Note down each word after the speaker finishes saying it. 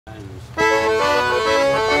Young'uns.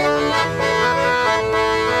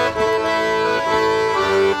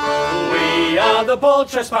 We are the bold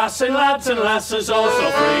trespassing lads and lasses,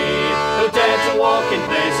 also free, who dare to walk in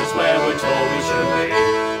places where we're told we should be.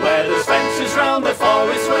 Where there's fences round the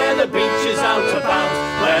forest, where the beach is out of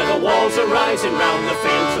bounds, where the walls are rising round the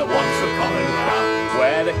fields that once were common ground.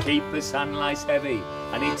 Where the keeper's hand lies heavy,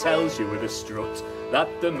 and he tells you with a strut that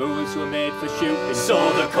the moors were made for shooting,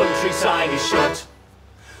 so the countryside is shut.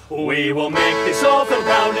 We will make this awful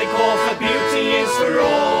ground a call for beauty is for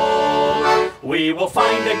all. We will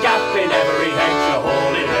find a gap in every hedge, a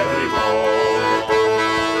hole in every wall.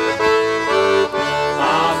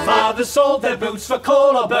 Our fathers sold their boots for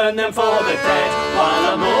coal or burned them for the dead, while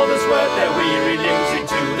our mothers worked their weary limbs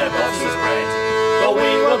into their bosses' bread. But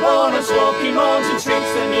we were born on smoky morns and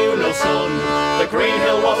streets that knew no sun. The green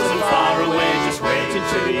hill wasn't far away, just waiting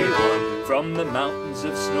to be won. From the mountains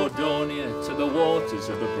of Snowdonia to the waters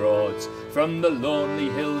of the Broads, from the lonely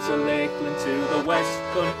hills of Lakeland to the west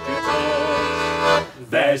country towns.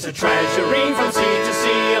 There's a treasury from sea to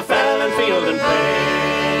sea, a fell and field and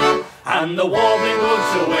plain, and the warbling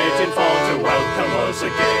woods are waiting for to welcome us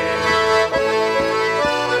again.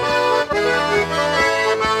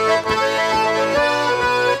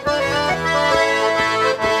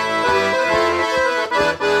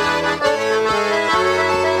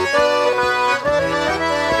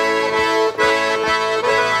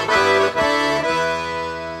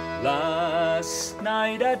 Last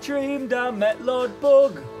night I dreamed I met Lord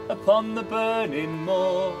Bug upon the burning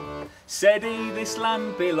moor. Said he, this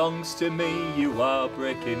land belongs to me, you are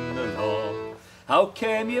breaking the law. How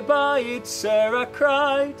came you by it, sir, I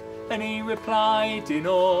cried, and he replied in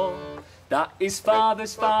awe, that his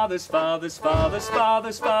father's father's father's father's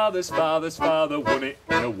father's father's father's father won it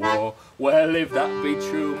in a war. Well, if that be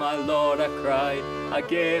true, my lord, I cried, I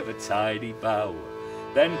gave a tidy bow.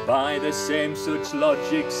 Then by the same such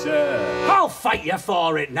logic, sir, I'll fight you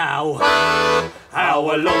for it now.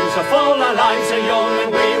 Our lungs are full, our lives are young,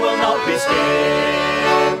 and we will not be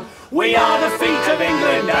scared. We are the feet of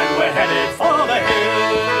England, and we're headed for the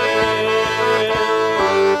hill.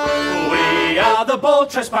 We are the bold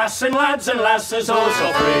trespassing lads and lasses,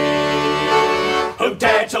 also free, who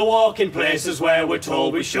dare to walk in places where we're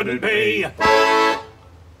told we shouldn't be.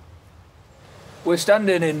 we're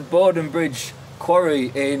standing in Borden Bridge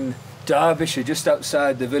Quarry in Derbyshire, just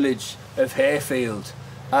outside the village of Hayfield,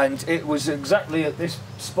 and it was exactly at this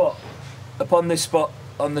spot, upon this spot,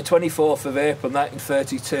 on the 24th of April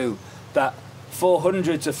 1932, that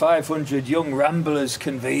 400 to 500 young ramblers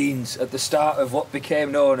convened at the start of what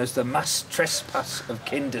became known as the mass trespass of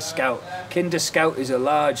Kinder Scout. Kinder Scout is a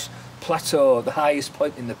large plateau, the highest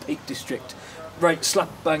point in the Peak District, right slap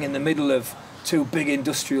bang in the middle of two big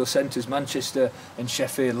industrial centres, Manchester and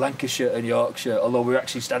Sheffield, Lancashire and Yorkshire, although we're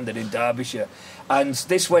actually standing in Derbyshire. And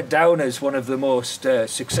this went down as one of the most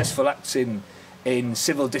successful acts in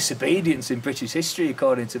civil disobedience in British history,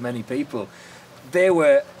 according to many people. They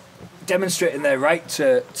were demonstrating their right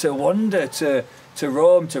to wander, to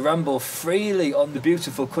roam, to ramble freely on the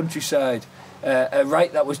beautiful countryside, a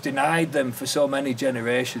right that was denied them for so many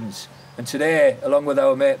generations. And today, along with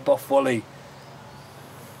our mate Boff Whalley,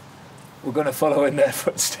 we're going to follow in their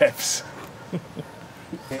footsteps.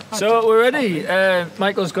 So we're ready.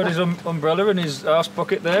 Michael's got his umbrella in his arse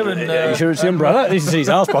pocket there. And Are you sure it's the umbrella? This is his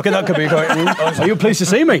arse pocket. That could be quite rude. Are you pleased to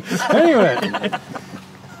see me? Anyway.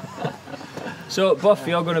 So, Boff,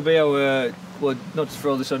 you're going to be our, well, not to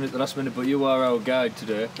throw this on at the last minute, but you are our guide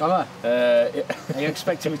today. Am I? Are you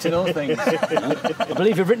expecting me to know things? I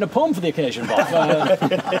believe you've written a poem for the occasion, Boff.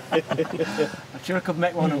 I'm sure I could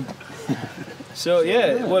make one up. So,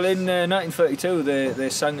 yeah, well, in 1932, they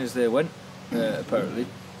sang as they went, apparently.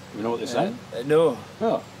 You know what they sang? No.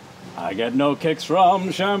 Oh. I get no kicks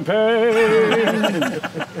from champagne.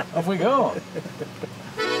 Off we go.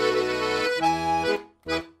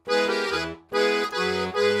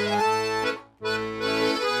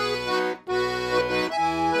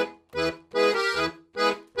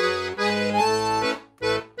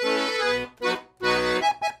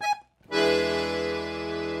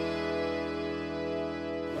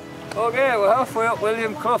 Okay, we're halfway up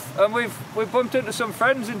William Clough, and we've bumped into some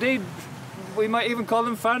friends. Indeed, we might even call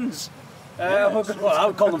them fans. Well, I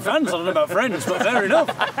would call them fans. I don't know about friends, but fair enough.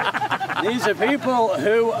 These are people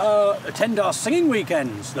who attend our singing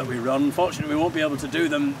weekends that we run. Unfortunately, we won't be able to do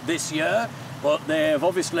them this year, but they've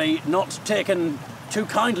obviously not taken too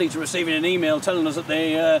kindly to receiving an email telling us that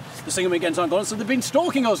the singing weekends aren't going, so they've been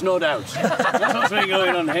stalking us, no doubt. That's what's been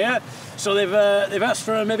going on here. So they've asked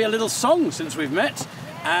for maybe a little song since we've met.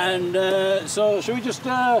 And so, should we just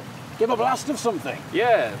give a blast of something.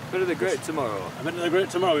 Yeah, bit of the Great Tomorrow. A bit of the Great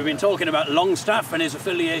Tomorrow. We've been talking about Longstaff and his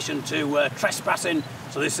affiliation to trespassing,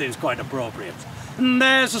 so this seems quite appropriate. And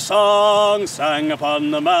there's a song sang upon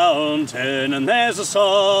the mountain, and there's a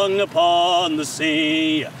song upon the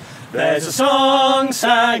sea. There's a song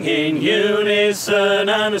sang in unison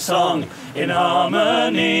and a song in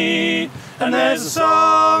harmony. And there's a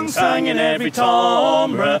song sang in every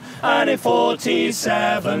timbre and in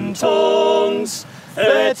 47 tongues.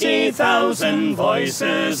 30,000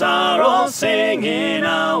 voices are all singing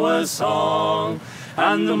our song.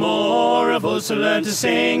 And the more of us who learn to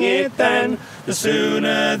sing it then, the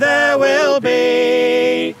sooner there will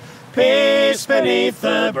be peace beneath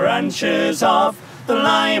the branches of the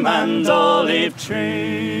lime and olive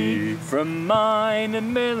tree. From mine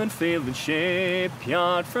and mill and field and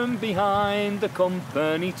shipyard, from behind the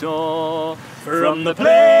company door, from the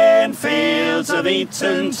plain fields of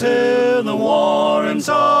Eton to the warrens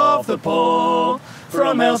of the poor,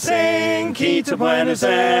 from Helsinki to Buenos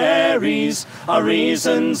Aires, our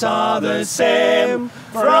reasons are the same.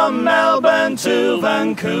 From Melbourne to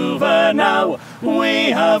Vancouver now,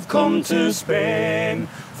 we have come to Spain.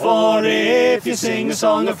 For if you sing a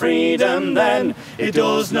song of freedom, then it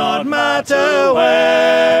does not matter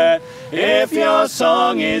where. If your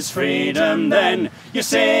song is freedom, then you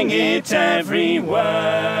sing it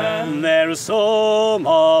everywhere. There are some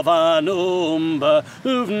of our number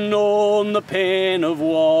who've known the pain of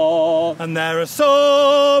war, and there are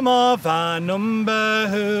some of our number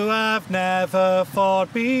who have never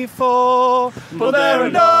fought before. But there are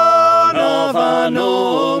none of our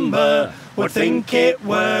number would think it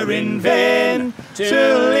were in vain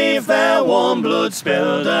to leave their warm blood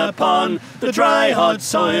spilled upon the dry hot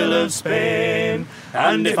soil of Spain.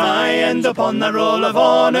 And if I end up on the roll of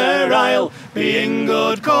honour, I'll be in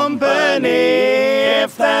good company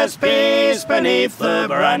if there's peace beneath the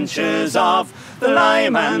branches of the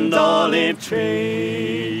lime and olive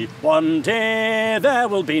tree. One day there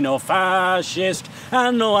will be no fascist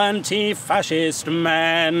and no anti-fascist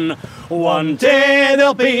men. One day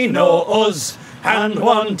there'll be no us, and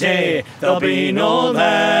one day there'll be no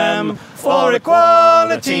them. For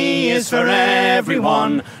equality is for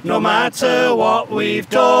everyone, no matter what we've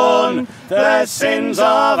done. The sins of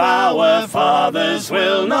our fathers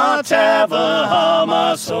will not ever harm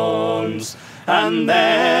our sons. And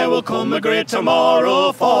there will come a great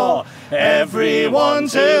tomorrow for everyone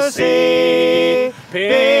to see.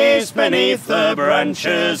 Peace beneath the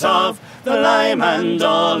branches of the lime and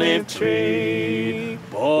olive tree.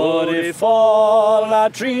 But if all our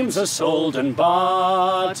dreams are sold and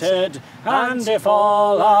bartered, and if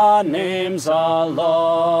all our names are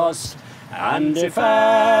lost, and if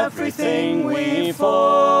everything we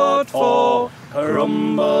fought for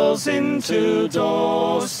crumbles into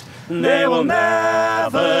dust, they will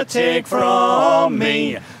never take from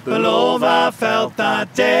me the love I felt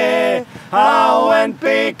that day. I went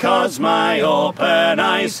because my open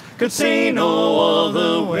eyes could see no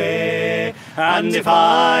other way. And if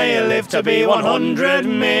I live to be 100,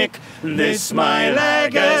 make this my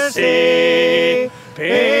legacy.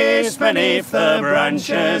 Peace beneath the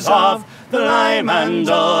branches of the lime and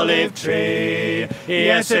olive tree.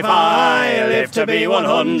 Yes, if I live to be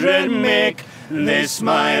 100, make this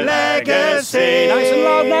my legacy. Nice and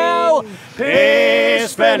loud now.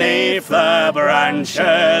 Peace beneath the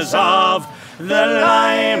branches of the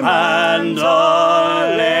lime and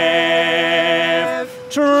olive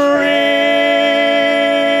tree.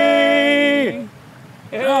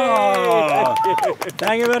 Oh,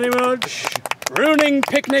 thank you very much. Ruining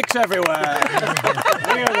picnics everywhere.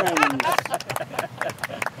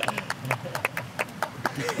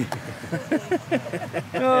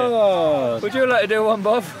 Oh, would you like to do one,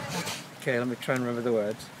 Bob? Okay, let me try and remember the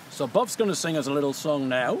words. So Bob's going to sing us a little song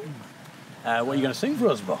now. What are you going to sing for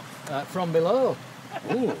us, Bob? From Below.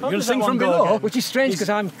 Ooh, you're going to sing From Below? Which is strange because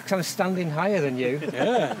I'm kind of standing higher than you.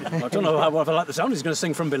 Yeah, I don't know if I like the sound. He's going to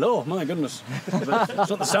sing From Below. My goodness. It's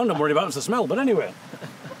not the sound I'm worried about, it's the smell. But anyway.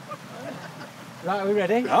 Right, are we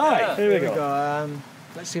ready? Aye, here we go.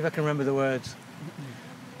 Let's see if I can remember the words.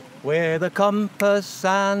 With a compass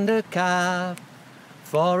and a cap,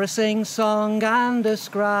 for a sing-song and a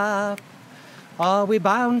scrap, are we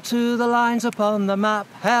bound to the lines upon the map?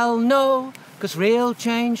 Hell no, 'cause real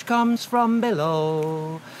change comes from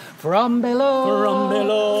below. From below, from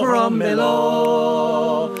below, from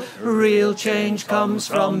below. Real change comes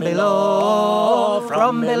from below.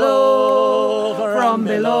 From below, from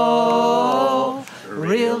below.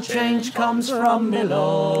 Real change comes from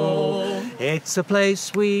below. It's a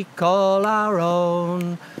place we call our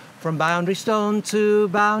own. From boundary stone to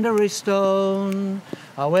boundary stone,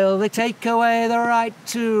 Or will they take away the right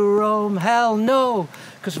to roam? Hell no,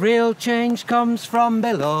 'cause real change comes from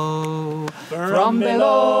below. From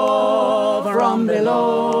below, from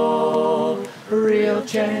below. Real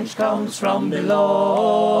change comes from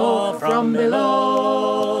below. From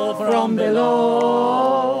below, from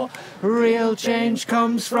below. Real change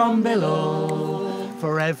comes from below.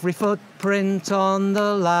 For every footprint on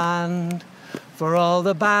the land, for all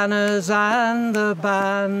the banners and the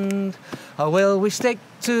band. Or will we stick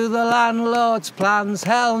to the landlord's plans?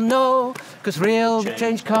 Hell no, 'cause real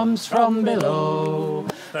change comes from below.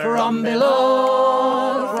 From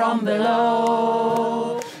below, from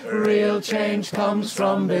below. Real change comes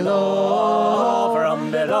from below. From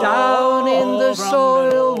below. Down in the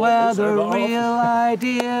soil where the real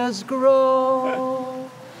ideas grow.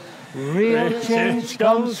 Real change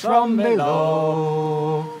comes from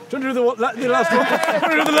below. Do you want to do the last one? Do you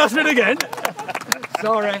want to do the last bit again?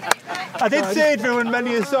 Sorry. I did say it in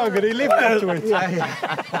many a song and he lived up to it.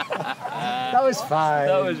 That was fine.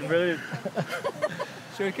 That was brilliant.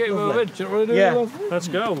 Should we keep moving? Yeah. Let's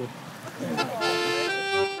go.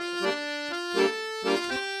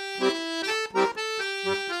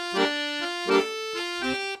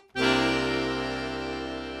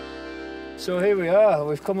 So here we are,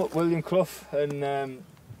 we've come up William Clough, and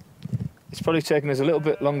it's probably taken us a little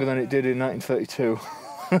bit longer than it did in 1932.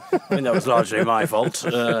 I mean, that was largely my fault.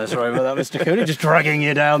 Sorry about that, Mr. Cooney, just dragging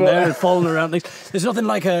you down there and falling around things. There's nothing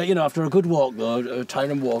like after a good walk, though, a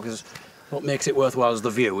tiring walk is what makes it worthwhile is the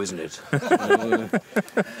view, isn't it?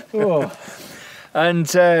 Oh. And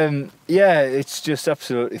yeah, it's just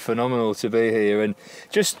absolutely phenomenal to be here. And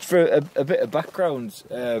just for a bit of background,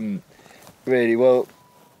 really, well,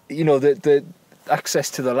 you know, the access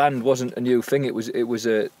to the land wasn't a new thing. It was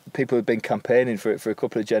people had been campaigning for it for a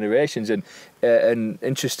couple of generations, and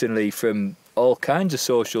interestingly from all kinds of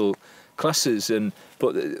social classes.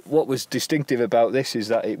 But what was distinctive about this is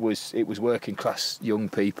that it was working class young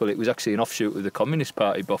people. It was actually an offshoot of the Communist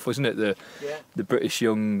Party, Boff, wasn't it? The British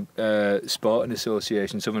Young Sporting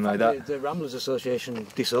Association, something like that. The Ramblers Association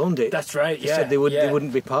disowned it. That's right. They said they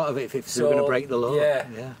wouldn't be part of it if they were going to break the law. Yeah.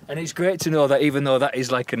 And it's great to know that even though that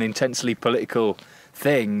is like an intensely political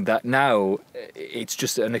thing, that now it's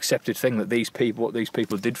just an accepted thing that what these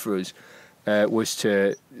people did for us was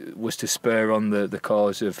to spur on the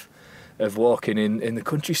cause of walking in the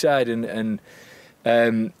countryside. And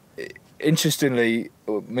interestingly,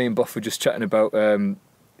 me and Boff were just chatting about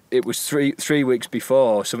it was three weeks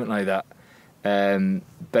before or something like that.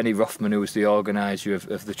 Benny Rothman, who was the organiser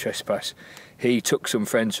of the trespass, he took some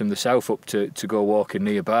friends from the south up to go walking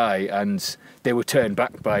nearby, and they were turned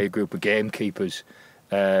back by a group of gamekeepers.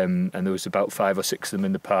 And there was about 5 or 6 of them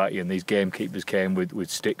in the party, and these gamekeepers came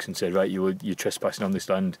with sticks and said, right, you're trespassing on this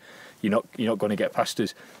land, you're not going to get past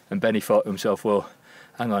us. And Benny thought to himself, well,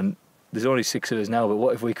 hang on, there's only 6 of us now, but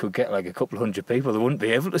what if we could get like a couple of hundred people? They wouldn't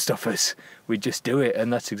be able to stop us. We'd just do it.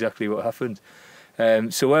 And that's exactly what happened.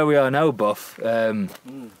 So where we are now, Boff,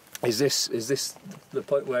 is this the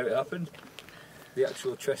point where it happened? The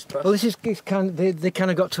actual trespass? Well, this is kind of, they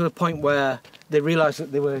kind of got to a point where they realised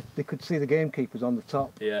that they could see the gamekeepers on the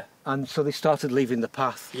top. Yeah. And so they started leaving the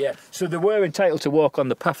path. Yeah. So they were entitled to walk on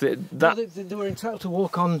the path. They were entitled to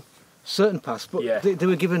walk on certain paths, but they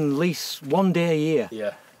were given at least 1 day a year.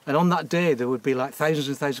 Yeah. And on that day, there would be like thousands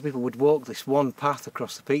and thousands of people would walk this one path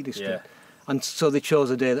across the Peak District. Yeah. And so they chose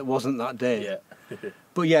a day that wasn't that day. Yeah.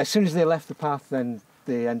 But yeah, as soon as they left the path, then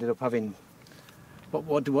they ended up having,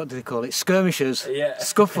 what do they call it? Skirmishes,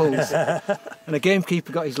 scuffles. And a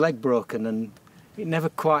gamekeeper got his leg broken, and it never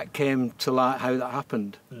quite came to light how that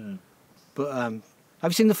happened. Mm. But have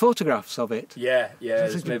you seen the photographs of it? Yeah.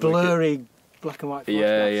 It's like blurry black and white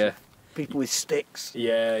photographs. Yeah. People with sticks.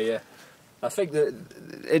 Yeah. I think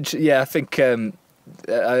I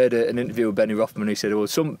heard an interview with Benny Rothman. He said, well,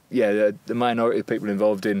 the minority of people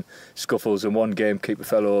involved in scuffles, and one gamekeeper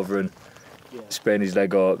fell over and sprained his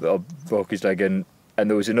leg or broke his leg, and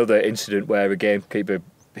there was another incident where a gamekeeper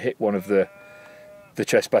hit one of the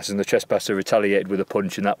trespassers, and the trespasser retaliated with a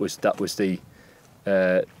punch, and that was the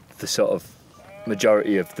sort of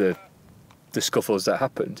majority of the scuffles that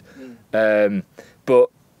happened. But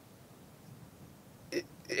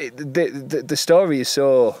the story is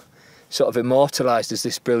so sort of immortalised as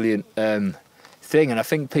this brilliant thing, and I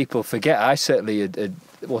think people forget. I certainly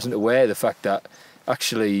wasn't aware of the fact that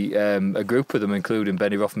actually a group of them, including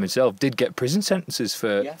Benny Rothman himself, did get prison sentences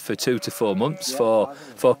for 2 to 4 months for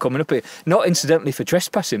coming up here. Not incidentally for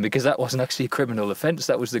trespassing, because that wasn't actually a criminal offence.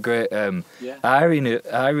 That was the great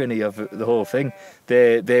irony of the whole thing.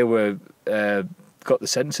 They were got the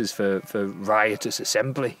sentences for riotous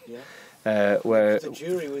assembly. Where the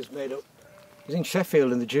jury was made up. was in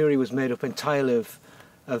Sheffield, and the jury was made up entirely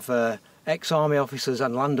of ex-army officers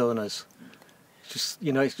and landowners. Just,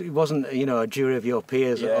 you know, it wasn't, you know, a jury of your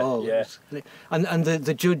peers at all. Yeah. And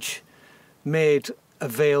the judge made a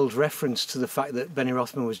veiled reference to the fact that Benny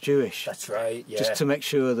Rothman was Jewish. That's right. Yeah. Just to make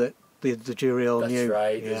sure that the jury all knew. That's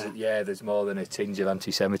right. Yeah. There's more than a tinge of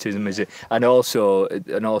anti-Semitism, is it? And also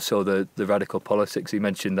the radical politics. He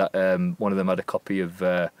mentioned that one of them had a copy of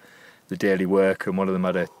the Daily Worker, and one of them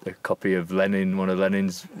had a copy of Lenin, one of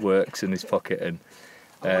Lenin's works in his pocket, and.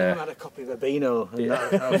 One of them had a copy of a Beano.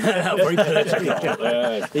 Very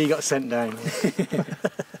political. He got sent down.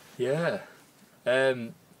 Yeah.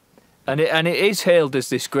 And it is hailed as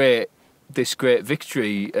this great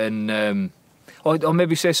victory, and or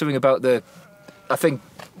maybe say something about the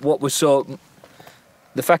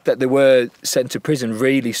fact that they were sent to prison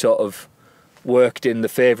really sort of worked in the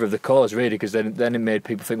favour of the cause, really, because then it made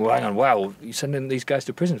people think, well, hang on, wow, you're sending these guys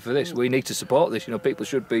to prison for this. We need to support this. You know, people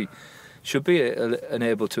should be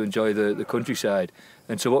enabled to enjoy the countryside.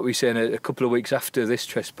 And so what we're saying a couple of weeks after this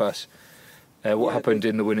trespass, what happened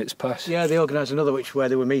in the Winnets Pass? Yeah, they organised another where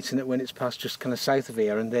they were meeting at Winnets Pass, just kind of south of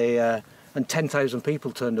here, and they and 10,000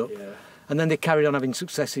 people turned up. Yeah. And then they carried on having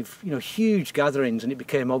successive, you know, huge gatherings, and it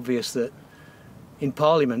became obvious that in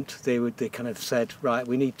Parliament they kind of said, right,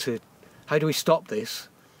 we need to, how do we stop this?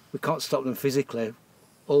 We can't stop them physically.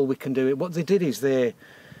 All we can do, what they did is they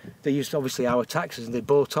used obviously our taxes, and they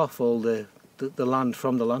bought off all the land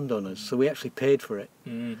from the landowners, so we actually paid for it.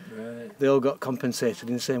 Right. They all got compensated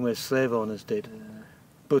in the same way as slave owners did. Yeah.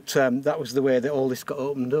 But that was the way that all this got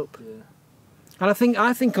opened up. Yeah. And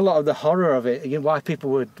I think a lot of the horror of it, you know, why people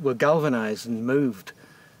were galvanised and moved,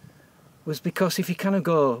 was because if you kind of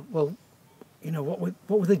go, well, you know, what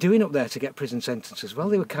were they doing up there to get prison sentences? Well,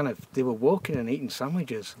 they were walking and eating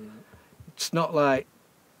sandwiches. Yeah. It's not like,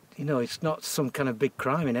 you know, it's not some kind of big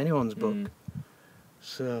crime in anyone's book.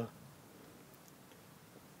 So,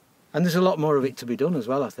 and there's a lot more of it to be done as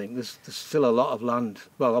well, I think. There's still a lot of land.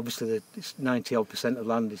 Well, obviously, 90-odd% of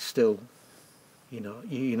land is still, you know,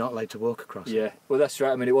 you're not allowed to walk across it. Yeah, well, that's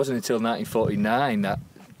right. I mean, it wasn't until 1949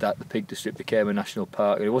 that the Peak District became a national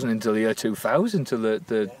park. It wasn't until the year 2000 until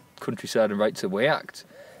the Countryside and Right to Way Act,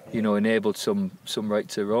 you know, enabled some right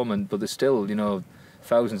to roam. But there's still, you know,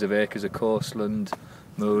 thousands of acres of coastland,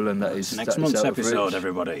 moorland that is next month's episode,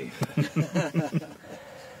 everybody.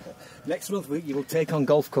 Next month you will take on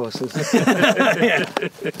golf courses.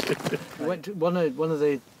 We went to one of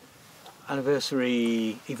the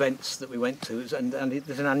anniversary events that we went to, and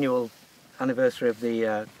there's an annual anniversary of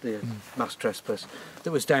the mass trespass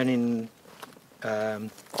that was down in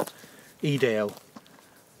Edale,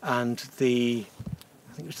 and I think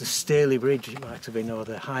it was the Staley Bridge, it might have been, or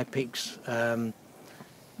the High Peaks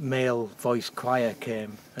male voice choir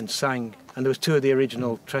came and sang, and there was two of the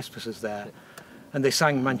original trespassers there, and they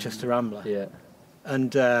sang Manchester Rambler. Yeah.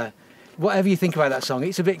 And whatever you think about that song,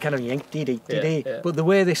 it's a bit kind of yank dee dee dee, but the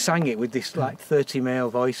way they sang it with this like 30 male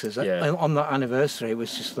voices on that anniversary, it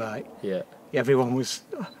was just like everyone was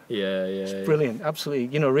it's brilliant, absolutely,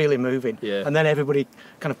 you know, really moving. Yeah. And then everybody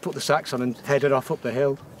kind of put the sax on and headed off up the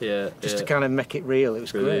hill. Just to kind of make it real. It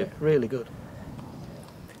was great, really good.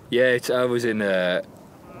 Yeah, I was in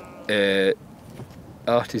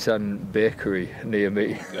artisan bakery near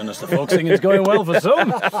me. Goodness, the folk singing's going well for some.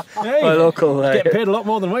 Hey, my local getting paid a lot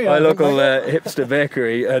more than we are. My local hipster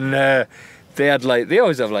bakery, and they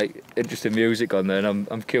always have like interesting music on there, and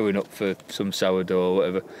I'm queuing up for some sourdough or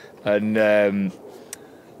whatever, and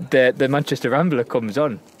the Manchester Rambler comes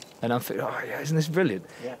on, and I'm thinking, oh yeah, isn't this brilliant?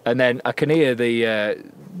 Yeah. And then I can hear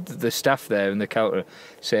the staff there in the counter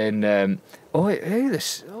saying, it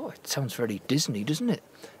sounds very Disney, doesn't it?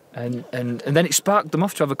 And then it sparked them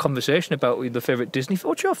off to have a conversation about the favourite Disney film.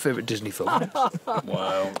 What's your favourite Disney film?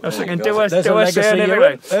 Wow. I was thinking, do I say it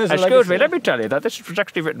anyway? Excuse me, let me tell you that this was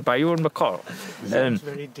actually written by Ewan McCall. Sounds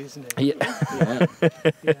very Disney. Yeah.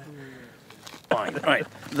 Fine. Right.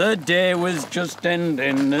 The day was just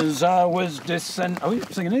ending as I was descending. Are we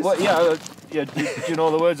singing this? Well, yeah. Do you know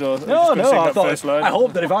the words or? No. I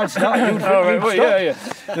hope that if I'd started, you'd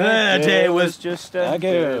stop. The day was just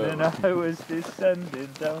ending and I was descending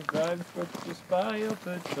down Frankfurt to spy up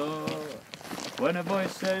a door. When a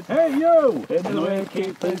voice said, "Hey you!" In the way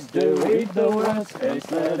keepers do, read the worst face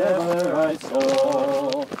that ever I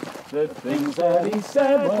saw. The things that he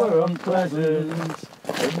said were unpleasant.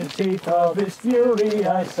 In the teeth of his fury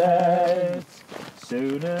I said,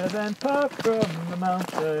 "Sooner than part from the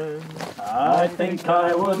mountain, I think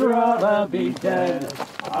I would rather be dead.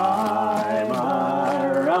 I'm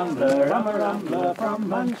a I'm a rambler from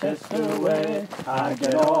Manchester way. I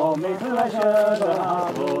get all me pleasure the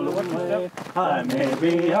hard roll one way. I may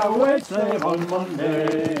be a wage slave on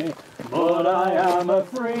Monday, but I am a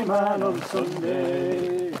free man on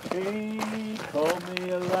Sunday. He called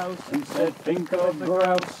me a louse and said, think of the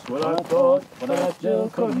grouse. Well, I thought, but I still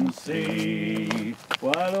couldn't see.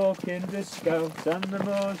 While hawking the scouts and the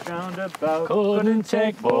moors round about couldn't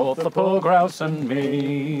take both the poor grouse and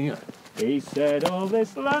me. He said, all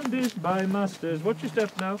this land is my master's. Watch your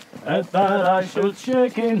step now. At that I should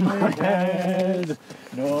shake in my head.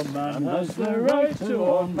 No man has the right to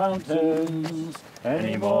own mountains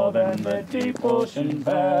any more than the deep ocean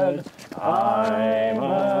bed. I'm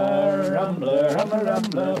a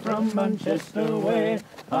rambler from Manchester way.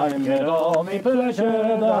 I get all me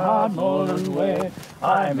pleasure the hard moorland way.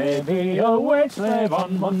 I may be a wage slave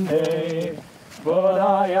on Monday, but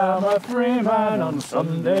I am a free man on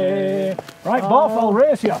Sunday. Right, Boff, I'll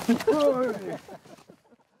race you.